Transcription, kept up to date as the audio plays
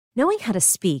Knowing how to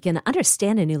speak and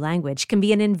understand a new language can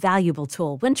be an invaluable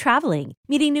tool when traveling,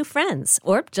 meeting new friends,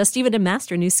 or just even to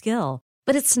master a new skill.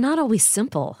 But it's not always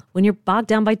simple when you're bogged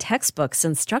down by textbooks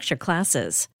and structured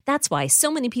classes. That's why so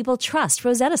many people trust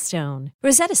Rosetta Stone.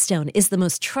 Rosetta Stone is the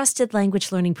most trusted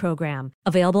language learning program,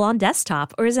 available on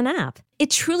desktop or as an app. It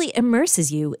truly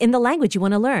immerses you in the language you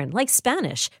want to learn, like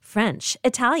Spanish, French,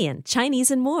 Italian,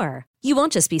 Chinese, and more. You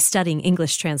won't just be studying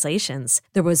English translations.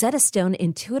 The Rosetta Stone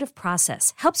intuitive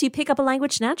process helps you pick up a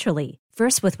language naturally,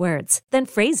 first with words, then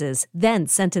phrases, then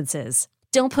sentences.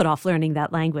 Don't put off learning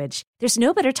that language. There's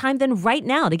no better time than right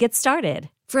now to get started.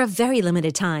 For a very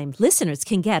limited time, listeners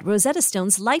can get Rosetta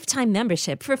Stone's lifetime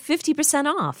membership for 50%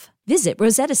 off. Visit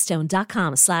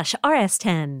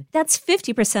rosettastone.com/rs10. That's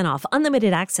 50% off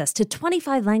unlimited access to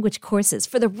 25 language courses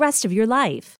for the rest of your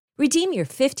life. Redeem your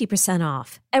 50%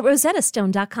 off at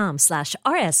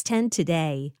rosettastone.com/rs10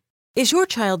 today. Is your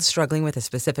child struggling with a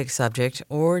specific subject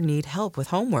or need help with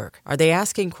homework? Are they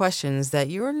asking questions that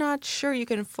you're not sure you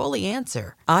can fully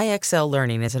answer? IXL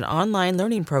Learning is an online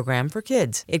learning program for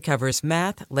kids. It covers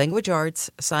math, language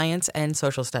arts, science, and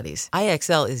social studies.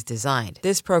 IXL is designed.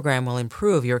 This program will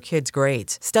improve your kids'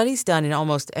 grades. Studies done in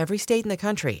almost every state in the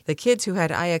country. The kids who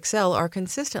had IXL are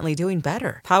consistently doing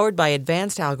better. Powered by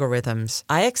advanced algorithms,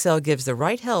 IXL gives the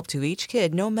right help to each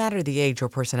kid no matter the age or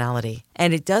personality.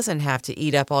 And it doesn't have to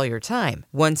eat up all your time.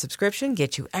 One subscription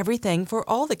gets you everything for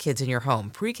all the kids in your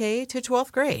home, pre-K to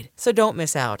 12th grade. So don't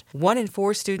miss out. 1 in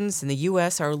 4 students in the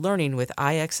U.S. are learning with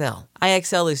IXL.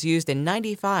 IXL is used in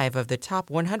 95 of the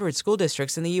top 100 school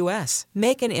districts in the U.S.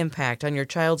 Make an impact on your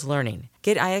child's learning.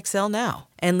 Get IXL now.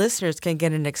 And listeners can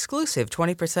get an exclusive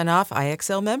 20% off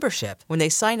IXL membership when they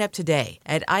sign up today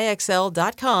at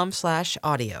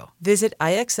IXL.com/audio. Visit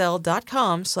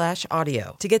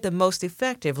IXL.com/audio to get the most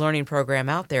effective learning program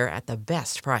out there at the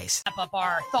best price. Wrap up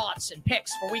our thoughts and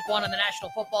picks for Week 1 of the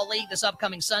National Football League this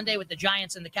upcoming Sunday with the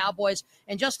Giants and the Cowboys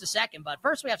in just a second. But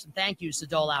first, we have some thank yous to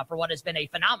dole out for what has been a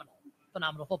phenomenal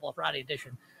Football Friday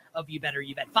edition of You Better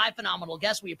You Bet. 5 phenomenal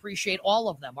guests. We appreciate all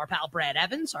of them. Our pal Brad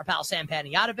Evans, our pal Sam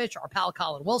Panayotovich, our pal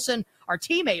Colin Wilson, our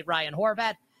teammate Ryan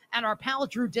Horvat, and our pal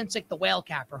Drew Dinsick, the whale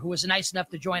capper, who was nice enough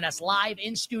to join us live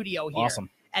in studio here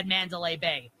at Mandalay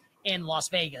Bay in Las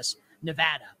Vegas,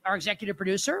 Nevada. Our executive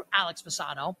producer, Alex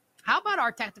Fasano. How about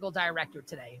our technical director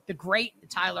today, the great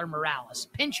Tyler Morales,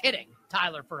 pinch hitting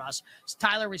Tyler for us.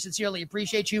 Tyler, we sincerely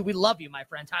appreciate you. We love you, my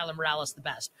friend. Tyler Morales, the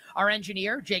best. Our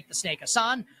engineer, Jake the Snake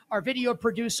Hassan. Our video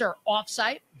producer,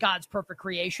 offsite, God's Perfect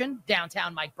Creation,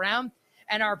 downtown Mike Brown.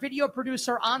 And our video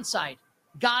producer on-site,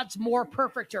 God's More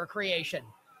Perfecter Creation,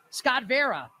 Scott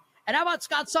Vera. And how about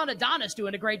Scott's son, Adonis,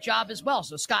 doing a great job as well.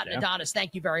 So Scott and Adonis,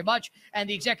 thank you very much. And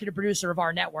the executive producer of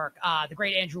our network, the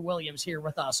great Andrew Williams, here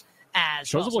with us as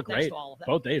shows well. Have looked great.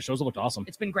 Both days, shows have looked awesome.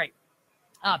 It's been great.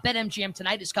 BetMGM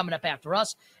tonight is coming up after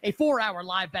us. A 4-hour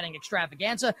live betting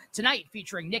extravaganza tonight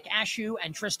featuring Nick Ashew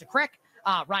and Trista Crick.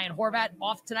 Ryan Horvat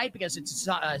off tonight because it's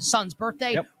his son's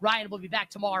birthday. Yep. Ryan will be back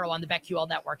tomorrow on the BetQL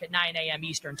Network at 9 a.m.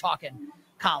 Eastern talking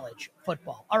college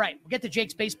football. All right, we'll get to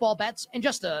Jake's baseball bets in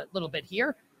just a little bit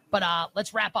here. But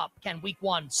let's wrap up, Ken, Week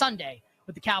 1, Sunday,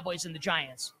 with the Cowboys and the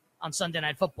Giants on Sunday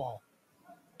Night Football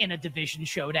in a division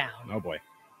showdown. Oh, boy.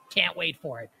 Can't wait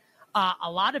for it.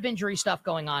 A lot of injury stuff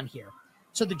going on here.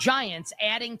 So the Giants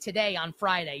adding today on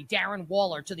Friday, Darren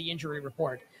Waller to the injury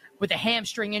report with a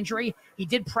hamstring injury. He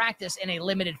did practice in a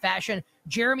limited fashion.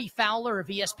 Jeremy Fowler of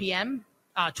ESPN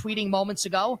tweeting moments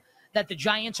ago that the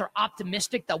Giants are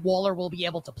optimistic that Waller will be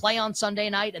able to play on Sunday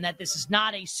night and that this is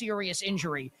not a serious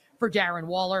injury for Darren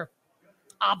Waller.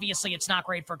 Obviously, it's not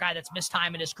great for a guy that's missed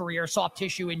time in his career, soft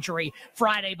tissue injury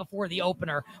Friday before the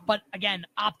opener. But again,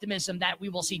 optimism that we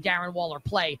will see Darren Waller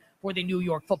play for the New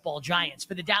York Football Giants.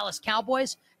 For the Dallas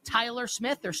Cowboys, Tyler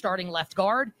Smith, their starting left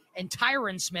guard, and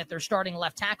Tyron Smith, their starting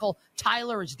left tackle.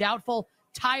 Tyler is doubtful.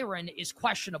 Tyron is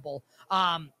questionable.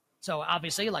 So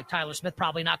obviously, like Tyler Smith,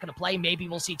 probably not going to play. Maybe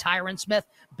we'll see Tyron Smith.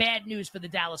 Bad news for the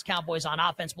Dallas Cowboys on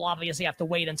offense. We'll obviously have to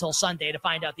wait until Sunday to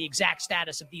find out the exact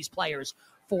status of these players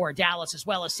for Dallas, as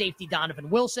well as safety Donovan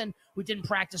Wilson, who didn't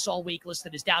practice all week,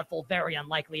 listed as doubtful, very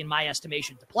unlikely in my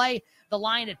estimation to play. The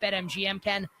line at BetMGM,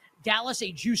 Ken, Dallas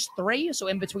a juice 3, so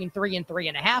in between 3 and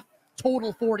 3.5,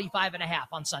 total 45.5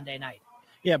 on Sunday night.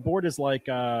 Yeah, board is like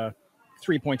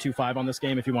 3.25 on this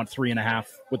game. If you want 3.5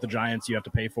 with the Giants, you have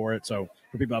to pay for it. So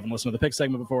for people who haven't listened to the pick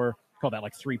segment before, call that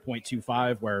like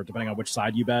 3.25, where depending on which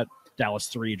side you bet, Dallas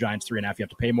 3, Giants 3.5, you have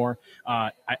to pay more.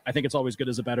 I think it's always good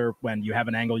as a better when you have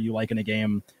an angle you like in a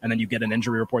game, and then you get an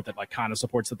injury report that like kind of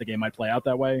supports that the game might play out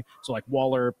that way. So like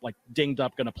Waller, like dinged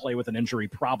up, going to play with an injury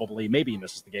probably, maybe he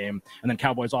misses the game, and then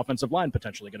Cowboys offensive line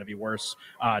potentially going to be worse.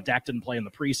 Dak didn't play in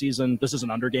the preseason. This is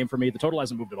an under game for me. The total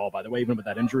hasn't moved at all, by the way, even with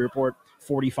that injury report.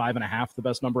 45.5, the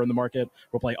best number in the market.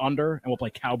 We'll play under, and we'll play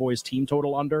Cowboys team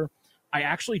total under. I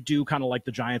actually do kind of like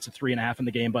the Giants at 3.5 in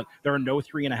the game, but there are no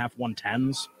 3.5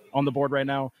 110s on the board right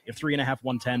now. If 3.5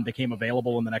 110 became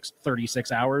available in the next 36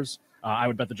 hours, I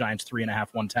would bet the Giants 3.5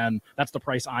 110. That's the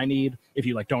price I need. If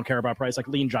you like don't care about price, like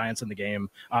lean Giants in the game.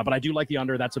 But I do like the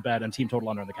under. That's a bet, and team total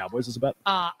under on the Cowboys is a bet.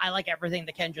 I like everything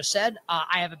that Ken just said.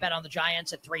 I have a bet on the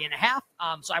Giants at 3.5.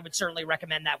 So I would certainly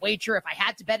recommend that wager. If I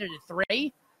had to bet it at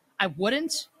 3, I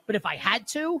wouldn't. But if I had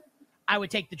to, I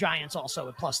would take the Giants also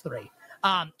at +3.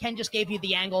 Ken just gave you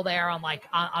the angle there on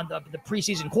the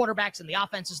preseason quarterbacks and the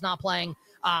offense is not playing.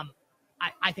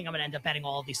 I think I'm going to end up betting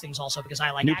all of these things also because I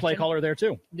like new action. Play caller there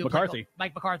too. McCarthy.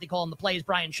 Mike McCarthy calling the plays.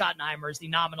 Brian Schottenheimer is the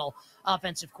nominal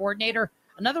offensive coordinator.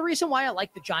 Another reason why I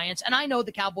like the Giants, and I know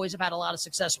the Cowboys have had a lot of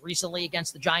success recently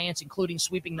against the Giants, including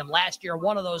sweeping them last year.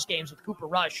 One of those games with Cooper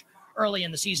Rush early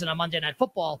in the season on Monday Night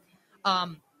Football.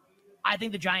 I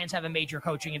think the Giants have a major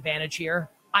coaching advantage here.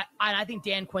 I think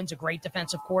Dan Quinn's a great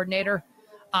defensive coordinator.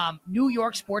 New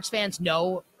York sports fans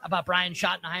know about Brian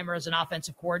Schottenheimer as an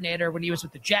offensive coordinator. When he was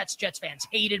with the Jets, Jets fans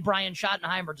hated Brian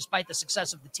Schottenheimer despite the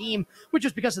success of the team, which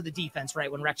was because of the defense,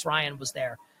 right, when Rex Ryan was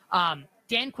there.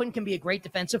 Dan Quinn can be a great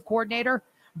defensive coordinator.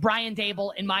 Brian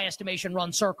Dable, in my estimation,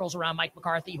 runs circles around Mike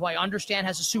McCarthy, who I understand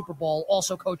has a Super Bowl,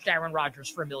 also coached Aaron Rodgers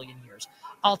for a million years.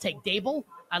 I'll take Dable.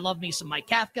 I love me some Mike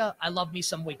Kafka. I love me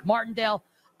some Wink Martindale.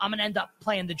 I'm going to end up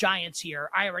playing the Giants here.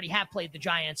 I already have played the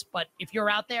Giants, but if you're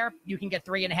out there, you can get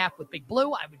 3.5 with Big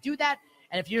Blue. I would do that.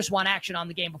 And if you just want action on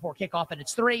the game before kickoff and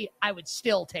it's 3, I would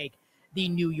still take the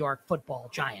New York Football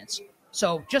Giants.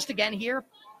 So just again here,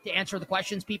 to answer the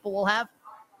questions people will have,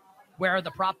 where are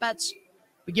the prop bets?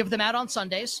 We give them out on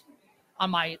Sundays on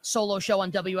my solo show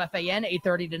on WFAN,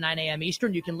 8:30 to 9 a.m.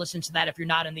 Eastern. You can listen to that if you're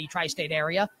not in the tri-state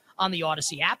area on the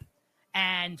Odyssey app.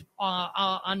 And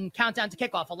on Countdown to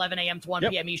Kickoff, 11 a.m. to 1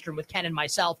 p.m. Eastern with Ken and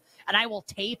myself. And I will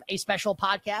tape a special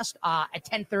podcast at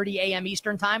 10:30 a.m.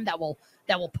 Eastern time that will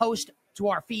post to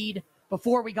our feed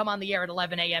before we come on the air at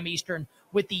 11 a.m. Eastern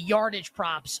with the yardage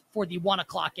props for the 1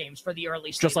 o'clock games for the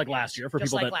early just like last year. For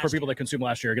people that consume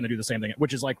last year are going to do the same thing,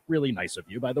 which is like really nice of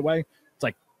you, by the way. It's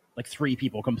like 3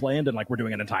 people complained, and like we're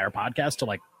doing an entire podcast to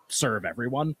like serve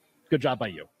everyone. Good job by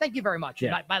you. Thank you very much.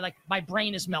 Yeah. My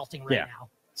brain is melting right now.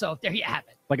 So there you have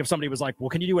it. Like if somebody was like, well,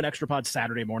 can you do an extra pod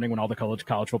Saturday morning when all the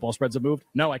college football spreads have moved?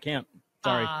 No, I can't.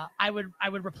 Sorry. I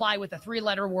would reply with a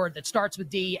 3-letter word that starts with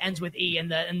D, ends with E, and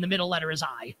the middle letter is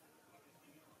I.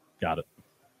 Got it.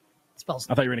 Spells.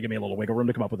 I thought you were going to give me a little wiggle room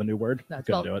to come up with a new word.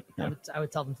 Couldn't do it. Yeah. I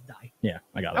would tell them to die. Yeah,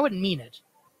 I got it. I wouldn't mean it.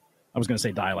 I was going to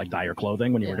say die like dye your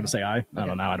clothing when you were going to say I. Okay. I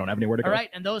don't know. I don't have anywhere to go. All right,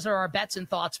 and those are our bets and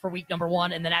thoughts for week number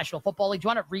 1 in the National Football League. Do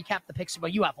you want to recap the picks? Well,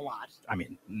 you have a lot. I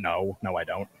mean, no, I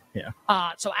don't. Yeah.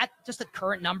 So at just the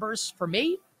current numbers for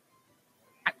me,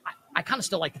 I kind of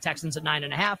still like the Texans at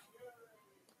 9.5.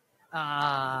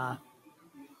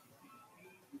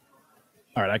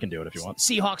 All right, I can do it if you want.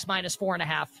 Seahawks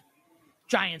 -4.5.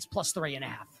 Giants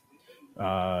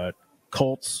 +3.5.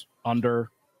 Colts under.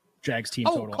 Jags team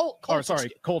total. Colts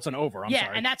and over. I'm sorry.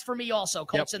 Yeah, and that's for me also.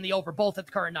 Colts and the over, both at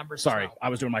the current numbers. Sorry, as well. I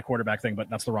was doing my quarterback thing, but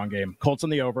that's the wrong game. Colts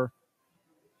and the over.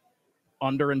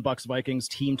 Under in Bucks Vikings,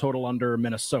 team total under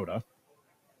Minnesota.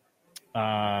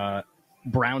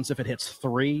 Browns if it hits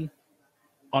 3.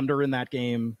 Under in that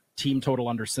game, team total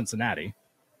under Cincinnati.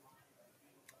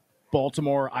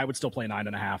 Baltimore, I would still play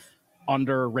 9.5.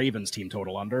 Under Ravens team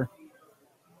total under.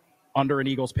 Under an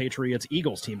Eagles Patriots,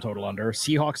 Eagles team total under.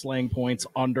 Seahawks laying points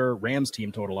under. Rams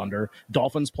team total under.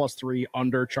 Dolphins +3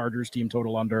 under. Chargers team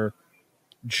total under.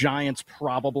 Giants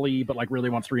probably, but like really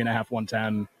want 3.5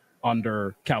 110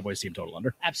 under. Cowboys team total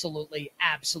under. Absolutely.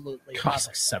 Cost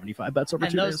like 75 bets over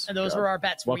 2 days. And those are our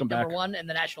bets for Welcome week number 1 in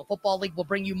the National Football League. We'll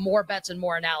bring you more bets and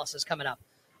more analysis coming up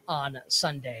on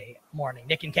Sunday morning.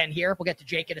 Nick and Ken here. We'll get to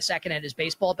Jake in a second and his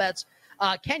baseball bets.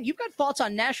 Ken, you've got thoughts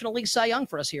on National League Cy Young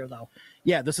for us here, though.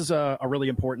 Yeah, this is a really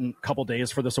important couple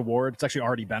days for this award. It's actually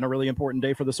already been a really important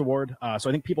day for this award. So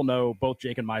I think people know both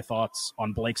Jake and my thoughts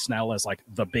on Blake Snell as like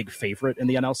the big favorite in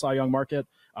the NL Cy Young market.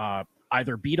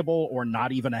 Either beatable or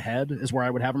not even ahead is where I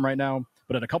would have him right now.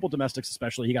 But at a couple domestics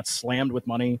especially, he got slammed with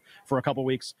money for a couple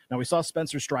weeks. Now, we saw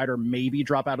Spencer Strider maybe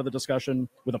drop out of the discussion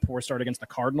with a poor start against the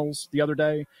Cardinals the other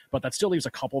day, but that still leaves a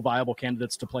couple viable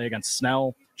candidates to play against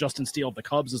Snell. Justin Steele of the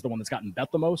Cubs is the one that's gotten bet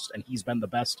the most, and he's been the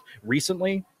best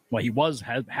recently. Well, he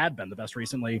had been the best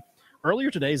recently.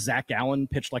 earlier today, Zach Gallen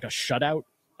pitched like a shutout.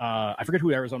 I forget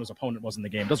who Arizona's opponent was in the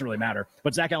game. Doesn't really matter.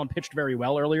 But Zach Gallen pitched very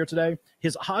well earlier today.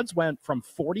 His odds went from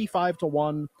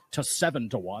 45-1 to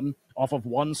 7-1 off of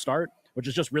one start, which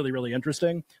is just really, really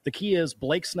interesting. The key is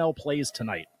Blake Snell plays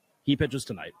tonight. He pitches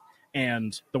tonight.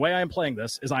 And the way I am playing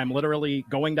this is I'm literally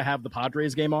going to have the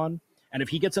Padres game on. And if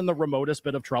he gets in the remotest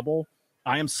bit of trouble,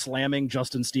 I am slamming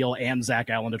Justin Steele and Zach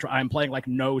Gallen to try. I'm playing like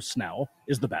no Snell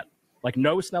is the bet. Like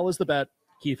no Snell is the bet.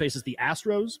 He faces the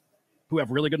Astros, who have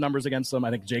really good numbers against them.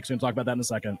 I think Jake's going to talk about that in a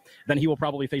second. Then he will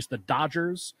probably face the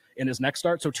Dodgers in his next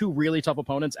start. So two really tough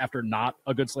opponents after not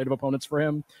a good slate of opponents for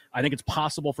him. I think it's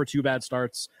possible for two bad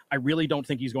starts. I really don't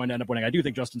think he's going to end up winning. I do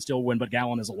think Justin Steele will win, but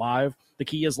Gallen is alive. The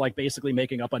key is like basically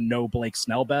making up a no Blake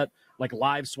Snell bet, like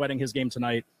live sweating his game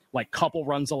tonight, like couple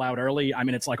runs allowed early. I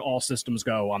mean, it's like all systems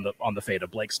go on the fate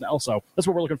of Blake Snell. So that's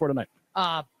what we're looking for tonight.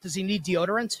 Does he need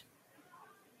deodorant?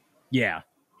 Yeah.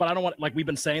 But I don't want, like, we've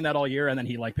been saying that all year, and then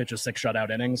he, like, pitches 6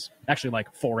 shutout innings. Actually,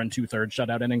 like, 4 2/3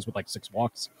 shutout innings with, like, 6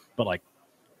 walks. But, like,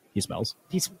 he smells.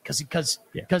 He's because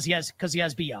he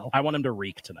has BO. I want him to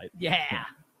reek tonight. Yeah.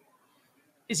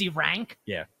 Is he rank?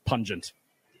 Yeah, pungent.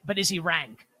 But is he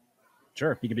rank?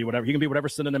 Sure, he can be whatever. He can be whatever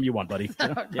synonym you want, buddy.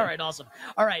 Yeah. All right, awesome.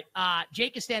 All right,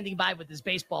 Jake is standing by with his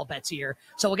baseball bets here,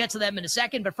 so we'll get to them in a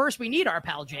second. But first, we need our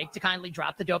pal Jake to kindly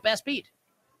drop the dope ass beat.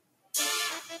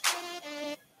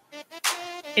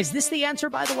 Is this the answer,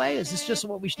 by the way? Is this just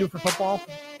what we should do for football?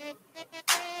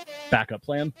 Backup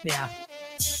plan? Yeah.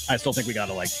 I still think we got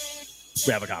to, like,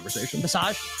 we have a conversation.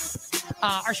 Massage?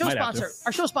 Our show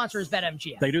sponsor is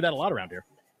BetMGM. They do that a lot around here.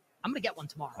 I'm going to get one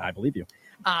tomorrow. I believe you.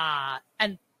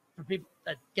 And for people,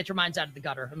 get your minds out of the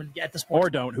gutter. I'm going to get the sports. Or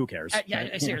don't. Who cares?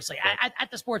 Seriously. At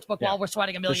the sports book while we're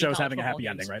sweating $1 million. The show's having a happy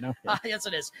ending right now. Yeah. Yes,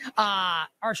 it is.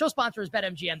 Our show sponsor is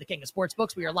BetMGM, the king of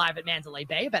sportsbooks. We are live at Mandalay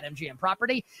Bay, BetMGM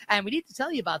property. And we need to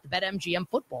tell you about the BetMGM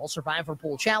Football Survivor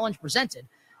Pool Challenge presented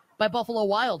by Buffalo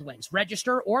Wild Wings.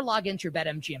 Register or log into your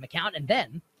BetMGM account and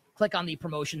then click on the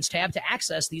promotions tab to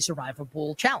access the Survivor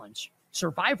Pool Challenge.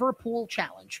 Survivor Pool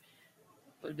Challenge.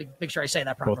 Make sure I say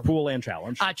that properly. Both pool and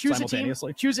challenge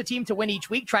simultaneously. Choose a team to win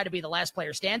each week. Try to be the last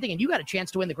player standing, and you got a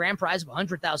chance to win the grand prize of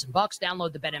 $100,000.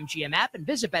 Download the BetMGM app and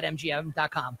visit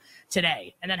BetMGM.com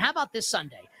today. And then how about this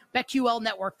Sunday? BetQL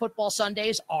Network Football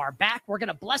Sundays are back. We're going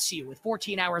to bless you with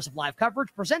 14 hours of live coverage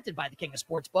presented by the King of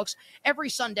Sportsbooks every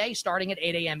Sunday starting at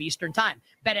 8 a.m. Eastern Time.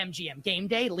 BetMGM Game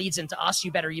Day leads into Us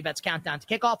You Better You Bet's countdown to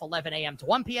kickoff, 11 a.m. to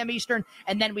 1 p.m. Eastern.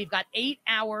 And then we've got 8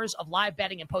 hours of live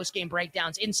betting and post-game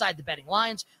breakdowns inside the betting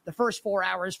lines. The first 4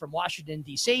 hours from Washington,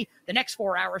 D.C., the next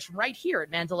 4 hours from right here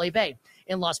at Mandalay Bay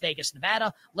in Las Vegas,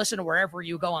 Nevada. Listen to wherever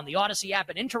you go on the Odyssey app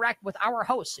and interact with our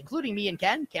hosts, including me and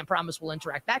Ken. Can't promise we'll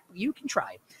interact back, but you can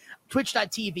try.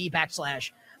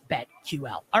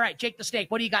 Twitch.tv/BetQL. All right, Jake the Snake,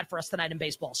 what do you got for us tonight in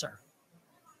baseball, sir?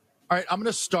 All right, I'm going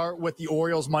to start with the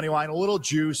Orioles money line. A little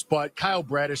juice, but Kyle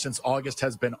Bradish since August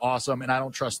has been awesome, and I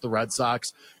don't trust the Red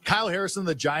Sox. Kyle Harrison,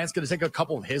 the Giants, going to take a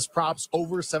couple of his props,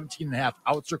 over 17.5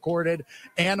 outs recorded,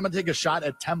 and I'm going to take a shot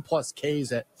at 10-plus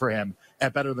Ks for him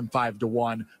at better than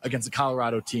 5-1 against a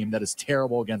Colorado team that is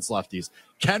terrible against lefties.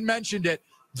 Ken mentioned it.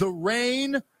 The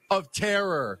reign of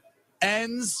terror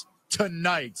ends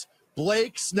tonight.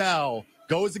 Blake Snell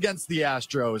goes against the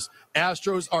Astros.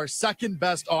 Astros are second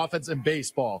best offense in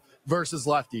baseball versus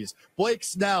lefties. Blake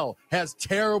Snell has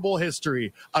terrible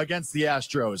history against the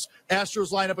Astros.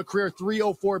 Astros line up a career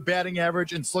 .304 batting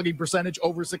average and slugging percentage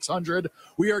over 600.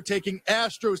 We are taking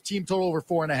Astros team total over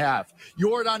 4.5.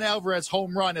 Yordan Alvarez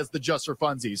home run as the just for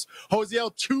funsies. Jose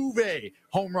Altuve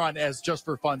home run as just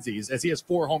for funsies as he has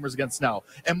 4 homers against Snell.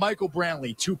 And Michael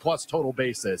Brantley 2+ total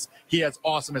bases. He has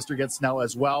awesome history against Snell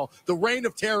as well. The reign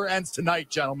of terror ends tonight,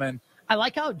 gentlemen. I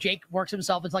like how Jake works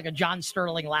himself into like a John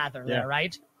Sterling lather there,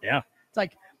 right? Yeah. It's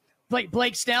like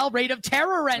Blake Snell, reign of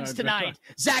terror ends tonight.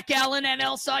 Zach Allen and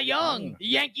El Cy Young. The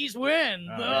Yankees win.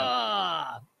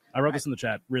 I wrote this in the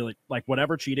chat. Really, like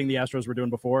whatever cheating the Astros were doing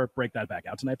before, break that back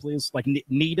out tonight, please. Like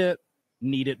need it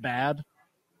bad.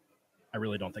 I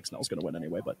really don't think Snell's going to win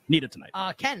anyway, but need it tonight.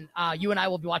 Ken, you and I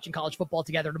will be watching college football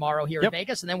together tomorrow here in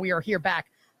Vegas, and then we are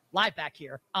live back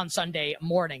here on Sunday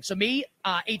morning. So me,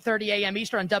 8:30 a.m.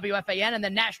 Eastern on WFAN, and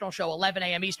then national show 11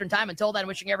 a.m. Eastern time. Until then,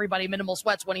 wishing everybody minimal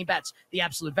sweats, winning bets, the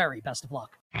absolute very best of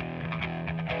luck.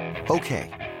 Okay,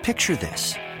 picture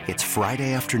this. It's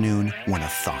Friday afternoon when a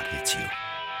thought hits you.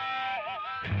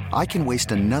 I can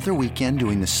waste another weekend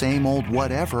doing the same old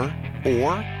whatever,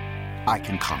 or I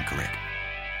can conquer it.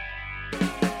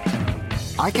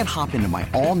 I can hop into my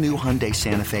all-new Hyundai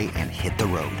Santa Fe and hit the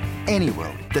road. Any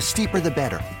road. The steeper, the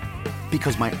better.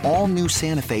 Because my all-new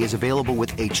Santa Fe is available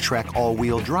with H-Track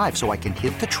all-wheel drive, so I can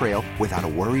hit the trail without a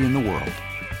worry in the world.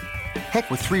 Heck,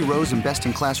 with 3 rows and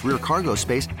best-in-class rear cargo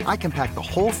space, I can pack the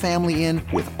whole family in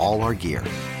with all our gear.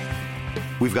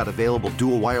 We've got available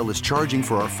dual wireless charging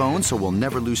for our phones, so we'll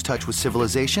never lose touch with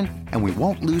civilization, and we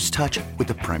won't lose touch with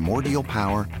the primordial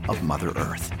power of Mother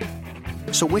Earth.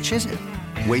 So which is it?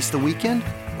 Waste the weekend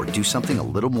or do something a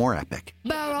little more epic?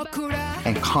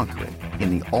 And conquer it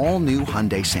in the all-new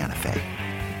Hyundai Santa Fe.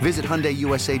 Visit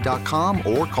HyundaiUSA.com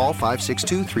or call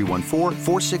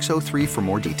 562-314-4603 for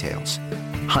more details.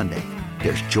 Hyundai,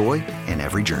 there's joy in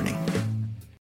every journey.